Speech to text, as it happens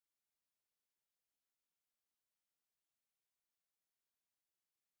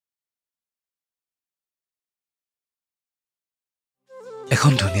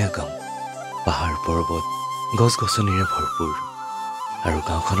এখন ধুনীয়া গাঁও, পাহাৰ পৰ্বত গছ গছনিৰে ভৰপূৰ, আৰু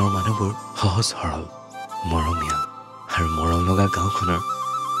গাঁওখনৰ মানুহবোৰ সহজ সৰল, মৰমীয়াল, আৰু মৰম লগা গাঁওখনৰ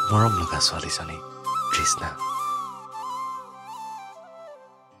মৰম লগা ছোৱালীজনী তৃষ্ণা।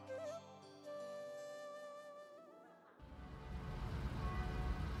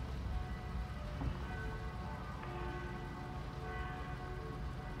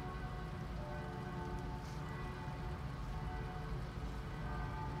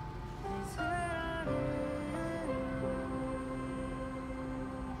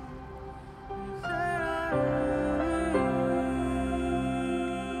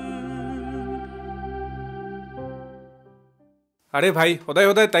 আৰে ভাই সদায়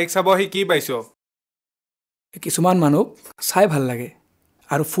সদায় তাইক চাব আহি কি পাইছ? কিছুমান মানুহ চাই ভাল লাগে,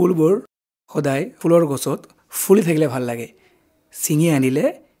 আৰু ফুলবোৰ সদায় ফুলৰ গছত ফুলি থাকিলে ভাল লাগে, ছিঙি আনিলে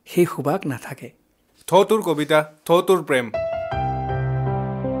সেই সুবাস নাথাকে। থ তোৰ কবিতা, থ তোৰ প্ৰেম।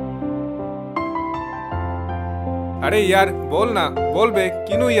 আৰে ইয়াৰ বল না, বল বে,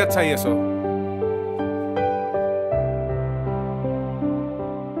 কিনো ইয়াত চাই আছ?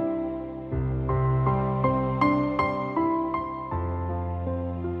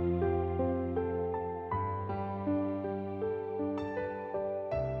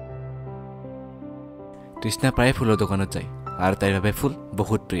 তৃষ্ণা প্ৰায় ফুলৰ দোকানত যায়, আৰু তাইৰ বাবে ফুল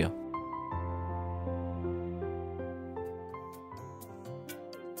বহুত প্ৰিয়।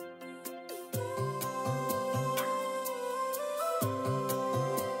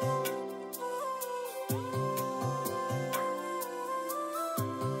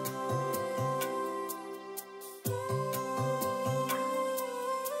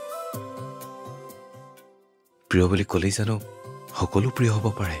 প্ৰিয় বুলি ক'লেই জানো সকলো প্ৰিয় হ'ব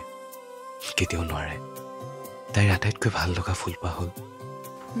পাৰে? কেতিয়াও নোৱাৰে। তাইৰ আটাইতকৈ ভাল লগা ফুলপাহ হ'ল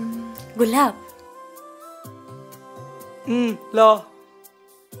গোলাপ। ল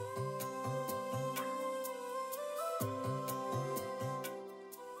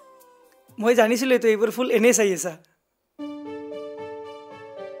মই জানিছিলোঁ এইটো এইবোৰ ফুল এনেই চাই আছা।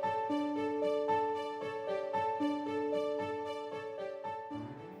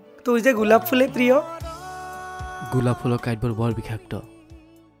 তোৰ যে গোলাপ ফুলে প্ৰিয়। গোলাপ ফুলৰ কাঁইটবোৰ বৰ বিষাক্ত,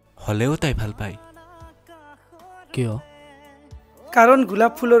 হ'লেও তাই ভাল পায়। কিয়? কাৰণ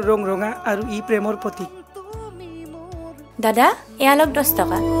গোলাপ ফুলৰ ৰং ৰঙা আৰু ই প্ৰেমৰ প্ৰতীক। দাদা এয়া লওক 10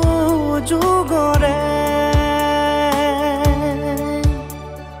 টকা।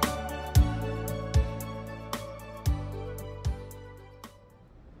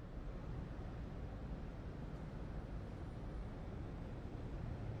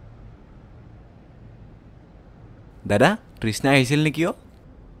 দাদা তৃষ্ণা আহিছিল নেকি?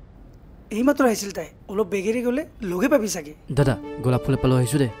 এইমাত্ৰ আহিছিল তাই, অলপ বেগেৰি গ'লে লগে পাবি চাগে। দাদা গোলাপ ফুলে পালো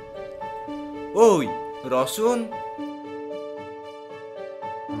আহিছোঁ দে। ঐ ৰচোন।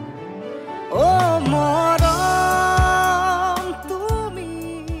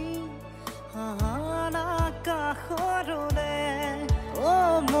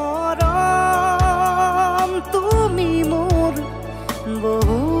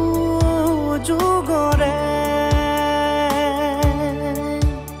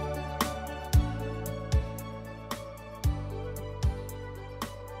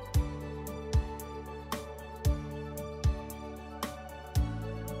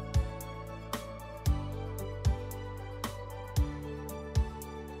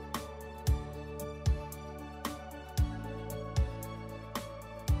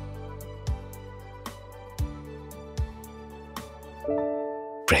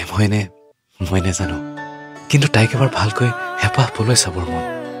 প্ৰেম হয়নে মই নাজানো, কিন্তু তাইক এবাৰ ভালকৈ হেঁপাহ পলুৱাই চাবৰ মন,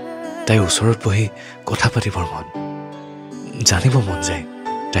 তাইৰ ওচৰত বহি কথা পাতিবৰ মন, জানিব মন যায়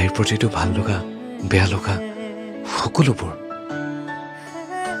তাইৰ প্ৰতিটো ভাল লগা বেয়া লগা সকলোবোৰ।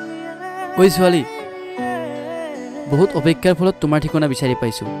 ঐ ছোৱালী, বহুত অপেক্ষাৰ ফলত তোমাৰ ঠিকনা বিচাৰি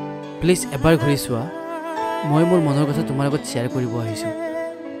পাইছোঁ। প্লিজ এবাৰ ঘূৰি চোৱা, মই মোৰ মনৰ কথা তোমাৰ লগত শ্বেয়াৰ কৰিব আহিছোঁ।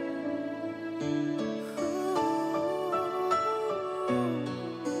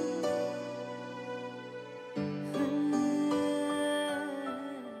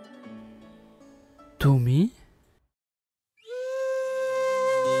 তুমি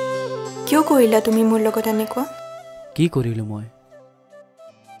কিয় কৰিলা তুমি মোৰ লগত এনেকুৱা? কি কৰিলোঁ মই?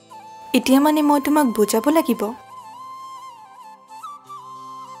 এতিয়া মানে মই তোমাক বুজাব লাগিব?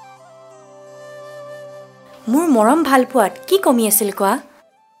 মোৰ মৰম ভাল পোৱাত কি কমি আছিল কোৱা?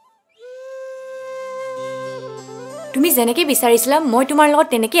 তুমি যেনেকৈ বিচাৰিছিলা মই তোমাৰ লগত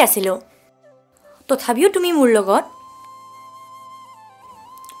তেনেকৈ আছিলোঁ, তথাপিও তুমি মোৰ লগত।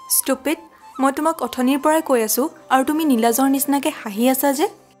 ষ্টুপিড, মই তোমাক অথনিৰ পৰাই কৈ আছোঁ আৰু তুমি নীলাজৰ নিচিনাকৈ হাঁহি আছা যে।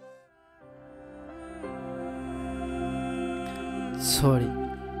 চৰি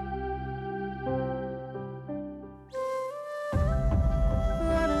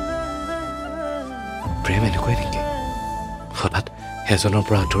প্ৰেম এনেকুৱাই নেকি হঠাৎ এজনৰ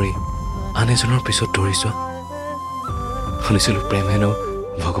পৰা আঁতৰি আন এজনৰ পিছত দৌৰি যোৱা শুনিছিলোঁ প্ৰেম হেনো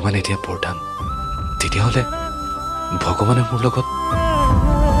ভগৱান এতিয়া বৰদান তেতিয়াহ'লে ভগৱানে মোৰ লগত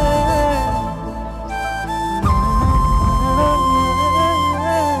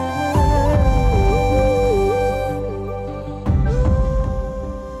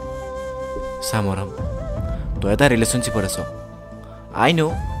চামৰাম তই এটা ৰিলেশ্যনশ্বিপত আছ আই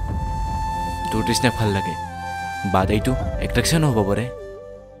ন' তোৰ তৃষ্ণাক ভাল লাগে বাট এইটো এট্ৰেকশ্যনো হ'ব পাৰে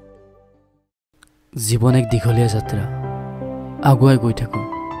জীৱন এক দীঘলীয়া যাত্ৰা আগুৱাই গৈ থাকোঁ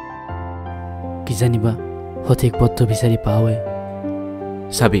কি জানিবা সঠিক পথটো বিচাৰি পাওঁৱে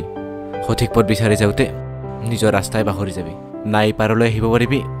চাবি সঠিক পথ বিচাৰি যাওঁতে নিজৰ ৰাস্তাই পাহৰি যাবি নাই পাৰলৈ আহিব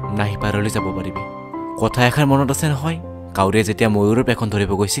পাৰিবি নাই পাৰলৈ যাব পাৰিবি কথা এষাৰ মনত আছে নহয় কাউৰীয়ে যেতিয়া ময়ূৰৰ পেখন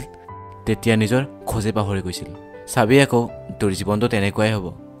ধৰিব গৈছিল তেতিয়া নিজৰ খোজে পাহৰি গৈছিল চাবি আকৌ তোৰ জীৱনটো তেনেকুৱাই হ'ব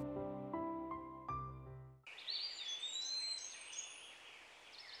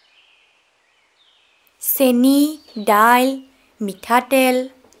চেনি দাইল মিঠাতেল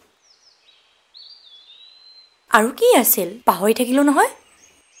আৰু কি আছিল পাহৰি থাকিলোঁ নহয়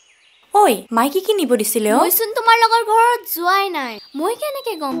ঐ মাই কি নিব দিছিলে মইচোন তোমাৰ লগৰ ঘৰত যোৱাই নাই মই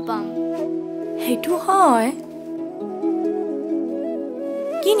কেনেকৈ গম পাম সেইটো হয়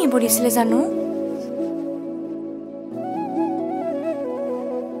কি নিব দিছিলে জানো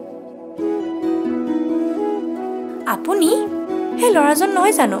আপুনি সেই ল'ৰাজন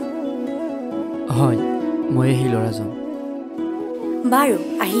নহয় জানো হয় মই সেই ল'ৰাজন বাৰু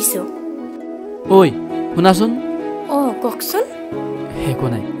আহিছোঁ ঐ শুনাচোন অঁ কওকচোন একো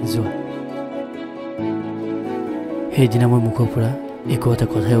নাই যোৱা সেইদিনা মই মুখৰ পৰা একো এটা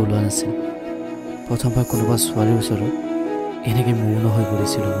কথাই ওলোৱা নাছিল প্ৰথমবাৰ কোনোবা ছোৱালীৰ ওচৰত এনেকৈ মৌন হৈ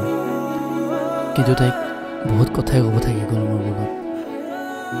পৰিছিলোঁ মই কিন্তু তাইক বহুত কথাই ক'ব থাকি গ'ল মোৰ মনত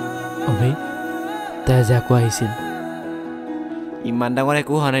অভি তাই যে আকৌ আহিছিল ইমান ডাঙৰ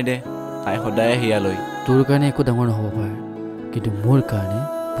একো হোৱা নাই দে তাই সদায় হিয়ালৈ তোৰ কাৰণে একো ডাঙৰ নহ'ব পাৰে কিন্তু মোৰ কাৰণে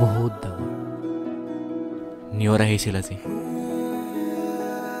বহুত ডাঙৰ নিয়ৰ আহিছিল আজি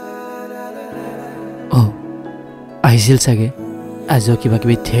অঁ আহিছিল চাগে আজিও কিবা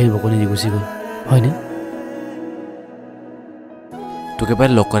কিবি ঠেৰ বকনি দি গুচি গ'ল হয়নে তোক এবাৰ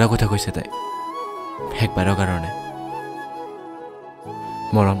লগ কৰাৰ কথা কৈছে তাই শেষবাৰৰ কাৰণে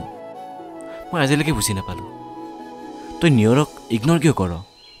মৰম মই আজিলৈকে বুজি নাপালোঁ তই নিয়ৰক ইগন'ৰ কিয় কৰ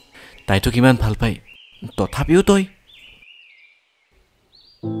তাইতো কিমান ভাল পায় তথাপিও তই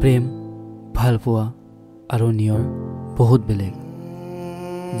প্ৰেম ভালপোৱা আৰু নিয়ৰ বহুত বেলেগ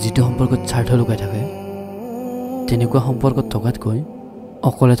যিটো সম্পৰ্কত স্বাৰ্থ লুকাই থাকে তেনেকুৱা সম্পৰ্কত থকাতকৈ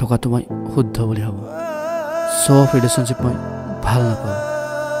অকলে থকাটো মই শুদ্ধ বুলি ভাবোঁ চব ৰিলেশ্যনশ্বিপ মই ভাল নাপাওঁ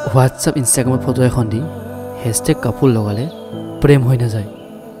হোৱাটছআপ ইনষ্টাগ্ৰামত ফটো এখন দি হেছটেগ কাপোৰ লগালে প্ৰেম হৈ নাযায়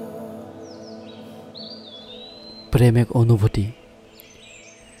প্ৰেম এক অনুভূতি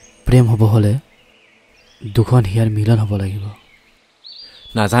প্ৰেম হ'ব হ'লে দুখন হিয়াৰ মিলন হ'ব লাগিব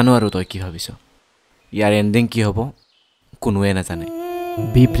নাজানো আৰু তই কি ভাবিছ ইয়াৰ এণ্ডিং কি হ'ব কোনোৱে নাজানে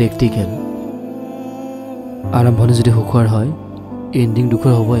বি প্ৰেক্টিকেল আৰম্ভণি যদি সুখৰ হয় এণ্ডিং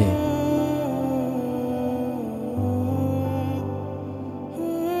দুখৰ হ'বই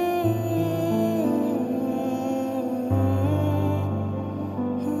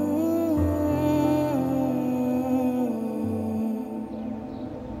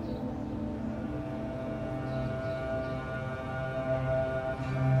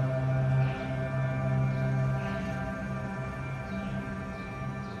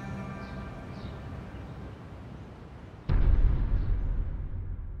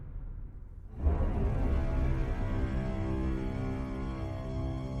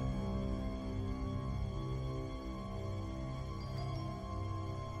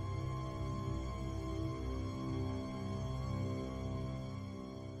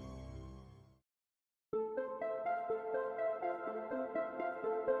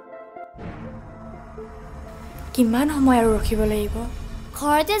কিমান সময় আৰু ৰখিব লাগিব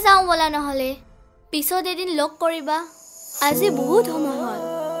ঘৰতে যাওঁ বলা নহ'লে পিছত এদিন লগ কৰিবা আজি বহুত সময়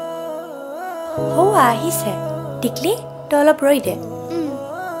হ'ল আহিছে টিকলি তই অলপ ৰৈ দে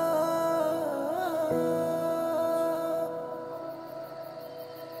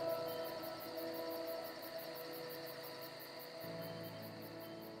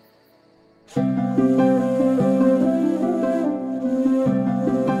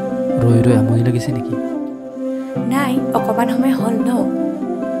ৰৈ ৰৈ আমনি লাগিছে নেকি নাই অকণমান সময় হ'ল ন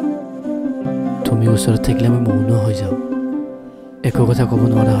তুমি ওচৰত থাকিলে মই মৌন হৈ যাওঁ একো কথা ক'ব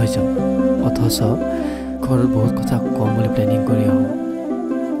নোৱাৰা হৈ যাওঁ অথচ ঘৰত বহুত কথা কম বুলি প্লেনিং কৰি আহোঁ।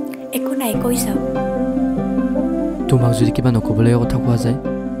 একো নাই, কৈ চাওক। তোমাক যদি কিবা নক'বলগীয়া কথা কোৱা যায়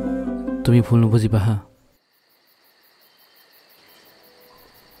তুমি ভুল নুবুজিবা হা।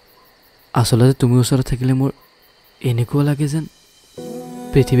 আচলতে তুমি ওচৰত থাকিলে মোৰ এনেকুৱা লাগে যেন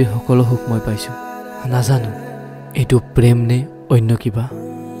পৃথিৱীৰ সকলো সুখ মই পাইছোঁ। নাজানো এইটো প্ৰেম নে অন্য কিবা,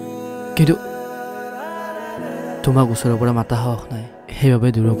 কিন্তু তোমাক ওচৰৰ পৰা মাতা সাহস নাই, সেইবাবে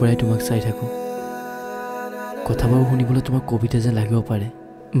দূৰৰ পৰাই তোমাক চাই থাকোঁ। কথাবোৰ শুনিবলৈ তোমাৰ কবিতা যেন লাগিব পাৰে,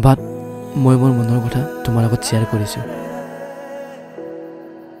 বাট মই মোৰ মনৰ কথা তোমাৰ লগত শ্বেয়াৰ কৰিছোঁ।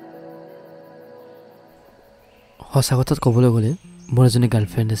 সঁচা কথাত ক'বলৈ গ'লে মোৰ এজনী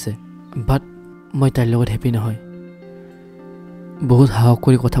গাৰ্লফ্ৰেণ্ড আছে, বাট মই তাইৰ লগত হেপী নহয়। বহুত সাহস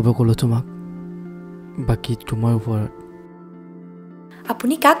কৰি কথাবোৰ ক'লোঁ তোমাক, বাকী তোমাৰ ওপৰত।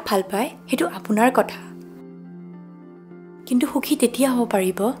 আপুনি কাক ভাল পায় সেইটো আপোনাৰ কথা, কিন্তু সুখী তেতিয়া হ'ব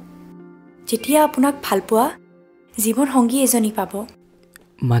পাৰিব যেতিয়া আপোনাক ভাল পোৱা জীৱন সংগী এজনী পাব।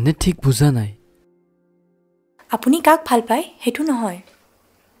 মানে ঠিক বুজা নাই। আপুনি কাক ভাল পায় সেইটো নহয়,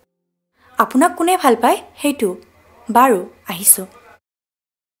 আপোনাক কোনে ভাল পায় সেইটো। বাৰু আহিছোঁ।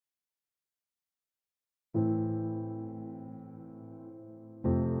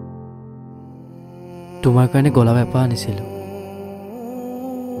 তোমাৰ কাৰণে গোলাপ এপাহ আনিছিলোঁ।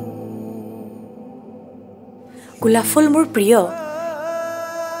 গোলাপ ফুল মোৰ প্ৰিয়,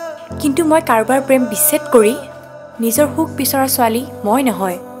 কিন্তু মই কাৰোবাৰ প্ৰেম বিচ্ছেদ কৰি নিজৰ সুখ বিচৰা ছোৱালী মই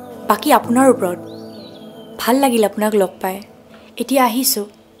নহয়। বাকী আপোনাৰ ওপৰত। ভাল লাগিল আপোনাক লগ পাই, এতিয়া আহিছোঁ।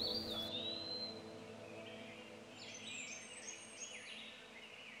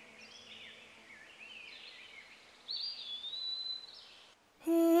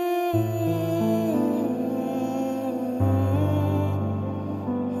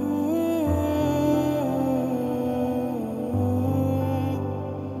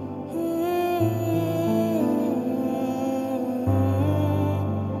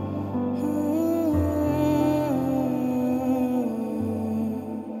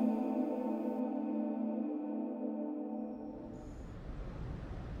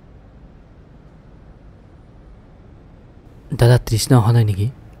 দাদা তৃষ্ণা অহা নাই নেকি?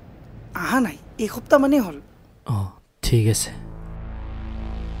 আহা নাই, এসপ্তাহ মানেই হ'ল। অঁ ঠিক আছে।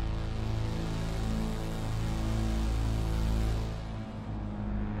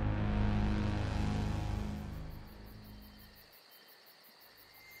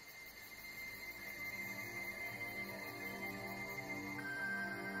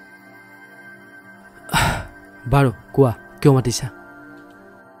 বাৰু কোৱা, কিয় মাতিছা?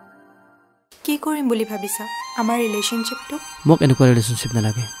 কি কৰিম বুলি ভাবিছা আমাৰ ৰিলেশ্যনশ্বিপটো? মোক এনেকুৱা ৰিলেশ্যনশ্বিপ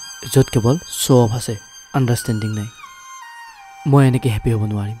নালাগে য'ত কেৱল শ্ব' অফ আছে, আণ্ডাৰষ্টেণ্ডিং নাই। মই এনেকৈ হেপী হ'ব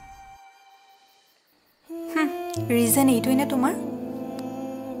নোৱাৰিম। ৰিজন এইটোৱে নে তোমাৰ?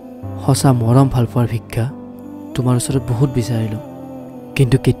 সঁচা মৰম ভাল পোৱাৰ ভিক্ষা তোমাৰ ওচৰত বহুত বিচাৰিলোঁ,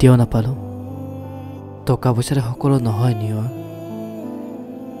 কিন্তু কেতিয়াও নাপালোঁ। টকা পইচাৰে সকলো নহয় নিয়ৰ।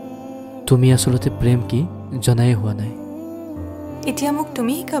 তুমি আচলতে প্ৰেম কি জনাই হোৱা নাই। এতিয়া মোক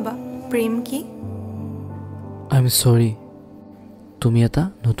তুমি শিকাবা প্ৰেম কি? আই এম চৰি। তুমি এটা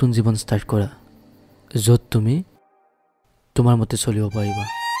নতুন জীৱন ষ্টাৰ্ট কৰা য'ত তুমি তোমাৰ মতে চলিব পাৰিবা।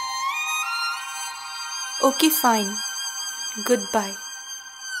 Okay fine, good bye.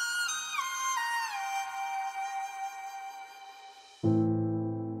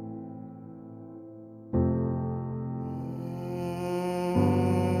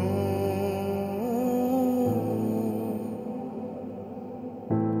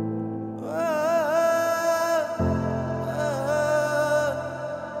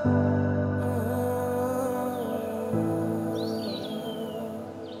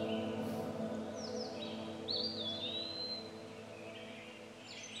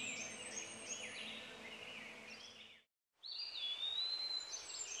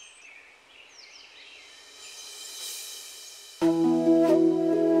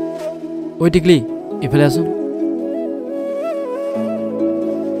 ঐ টিকলি, ইফালে আছোন।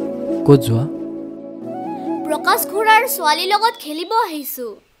 ক'ত যোৱা? প্ৰকাশ খুৰাৰ ছোৱালীৰ লগত খেলিব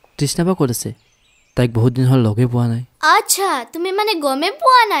আহিছোঁ। তৃষ্ণা বা ক'ত আছে? তাইক বহুত দিন হ'ল লগে পোৱা নাই। আচ্ছা, তুমি মানে গমেই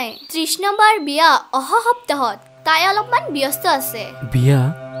পোৱা নাই? তৃষ্ণাবাৰ বিয়া অহা সপ্তাহত। তাই অলপমান ব্যস্ত আছে। বিয়া?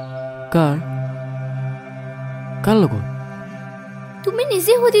 কাৰ? কাৰ লগত? তুমি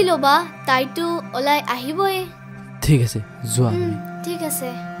নিজে সুধি ল'বা, তাইতো ওলাই আহিবই। ঠিক আছে, যোৱা। ঠিক আছে।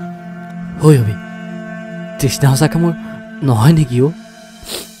 হৈ হবি। তৃষ্ণা সঁচাকৈ মোৰ নহয় নেকি? অ'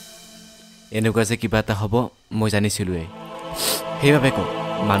 এনেকুৱা যে কিবা এটা হ'ব মই জানিছিলোঁৱেই। সেইবাবে কওঁ,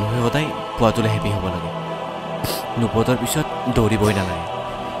 মানুহে সদায় পোৱাটোলৈ হেপী হ'ব লাগে, নোপোৱাৰ পিছত দৌৰিবই নালাগে।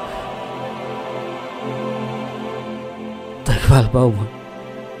 তাক ভাল পাওঁ মই।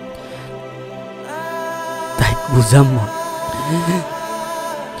 বুজাম মই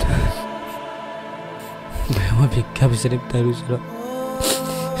ভিক্ষা বিচাৰিম তাইৰ ওচৰত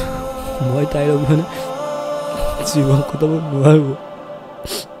মই তাইৰ অবিহনে জীৱন কটাব নোৱাৰো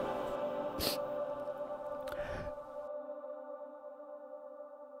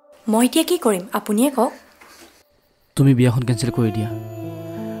মই এতিয়া কি কৰিম আপুনিয়ে কওক তুমি বিয়াখন কেঞ্চেল কৰি দিয়া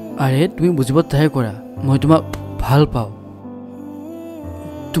আৰে তুমি বুজিব ট্ৰাই কৰা মই তোমাক ভাল পাওঁ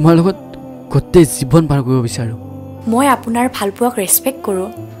তোমাৰ লগত গোটেই জীৱন পাৰ কৰিব বিচাৰোঁ মই আপোনাৰ ভালপোৱাক ৰেছপেক্ট কৰোঁ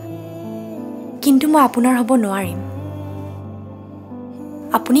কিন্তু মই আপোনাৰ হ'ব নোৱাৰিম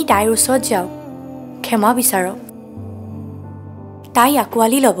আপুনি তাইৰ ওচৰত যাওক ক্ষমা বিচাৰক তাই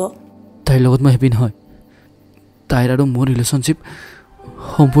আঁকোৱালি ল'ব তাইৰ লগত মই হেপী নহয় তাইৰ আৰু মোৰ ৰিলেশ্যনশ্বিপ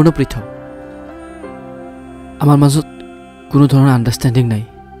সম্পূৰ্ণ পৃথক আমাৰ মাজত কোনো ধৰণৰ আণ্ডাৰষ্টেণ্ডিং নাই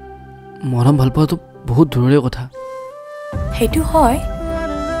মৰম ভাল পোৱাটো বহুত দূৰৰে কথা সেইটো হয়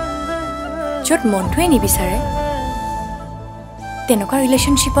য'ত মনটোৱে নিবিচাৰে তেনেকুৱা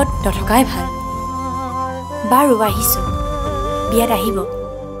ৰিলেশ্যনশ্বিপত নথকাই ভাল বাৰু আহিছোঁ বিয়াত আহিব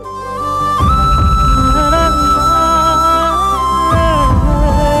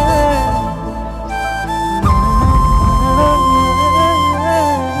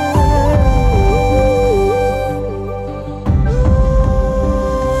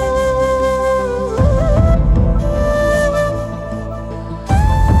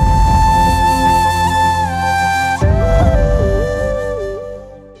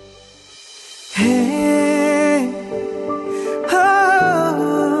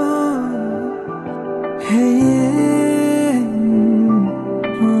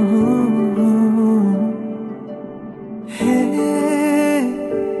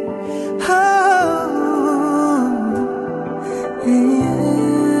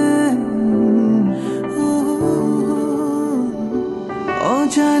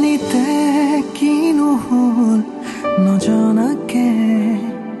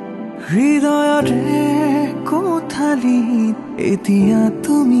এতিয়া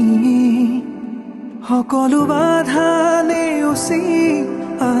তুমি সকলো বাধা নেওচি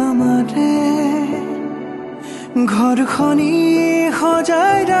আমাৰে ঘৰখনি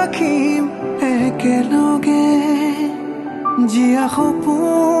সজাই ৰাখিম একেলগে জীয়া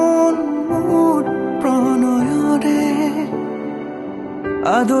সপোন মোৰ প্ৰণয়ৰে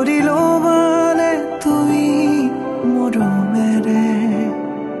আদৰি ল'বানে তুমি মৰমেৰে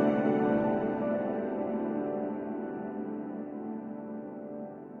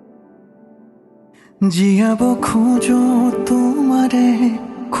জীয়াব খোজো তোমাৰে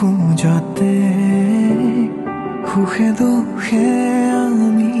খোজতে সুখে দুখে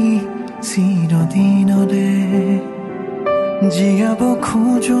আমি চিৰদিনৰে জীয়াব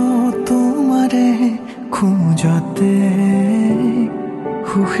খোজো